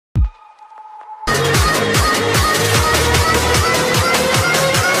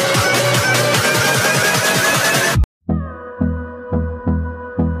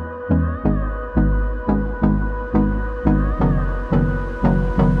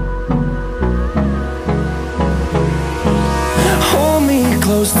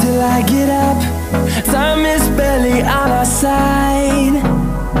close till I get up. Time is barely on our side.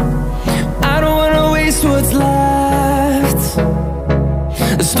 I don't wanna waste what's left.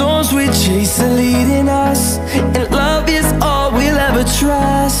 The storms we chase are leading us, and love is all we'll ever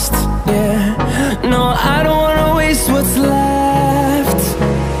trust. Yeah, no, I don't wanna waste what's left.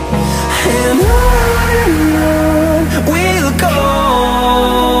 And on we'll go,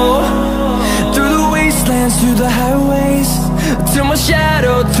 through the wastelands, through the highways, till my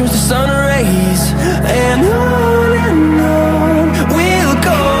shadow turns to sun rays. And on we'll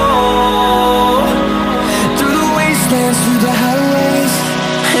go, through the wastelands, through the highways,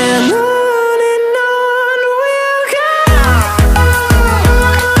 and on.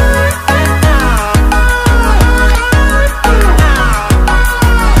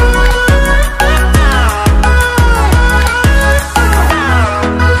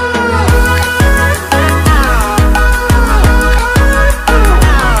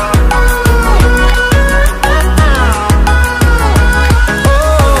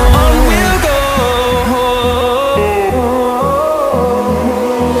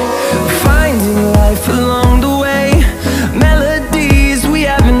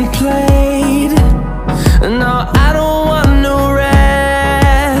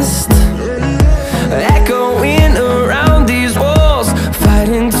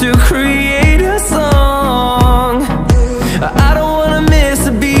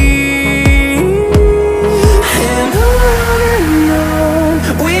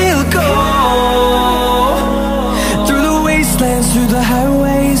 Through the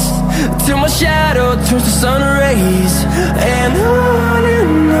highways, till my shadow turns to sun rays. And on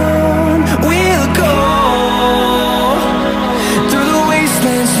we'll go, through the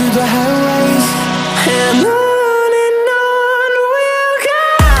wastelands, through the highways, and on.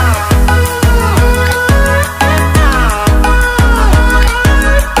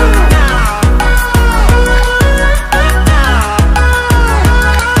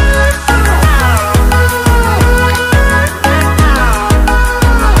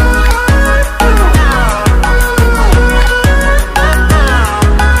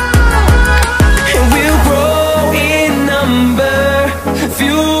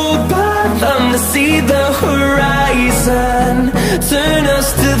 See the horizon turn us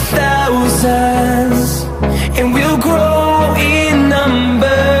to thousands, and we'll grow in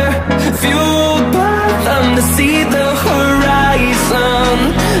number, fueled by them. To see the horizon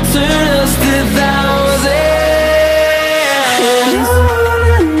turn us to thousands, and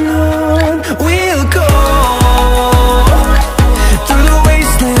on we'll go, through the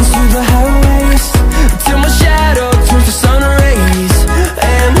wastelands, through the highways, till my shadow turns to sun rays.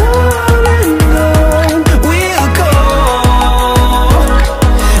 And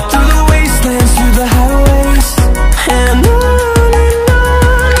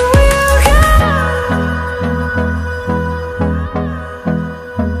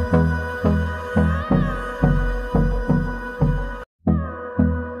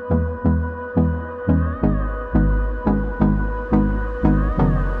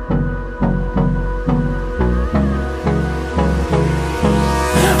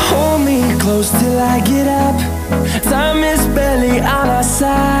close till I get up. Time is barely on our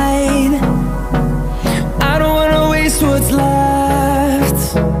side.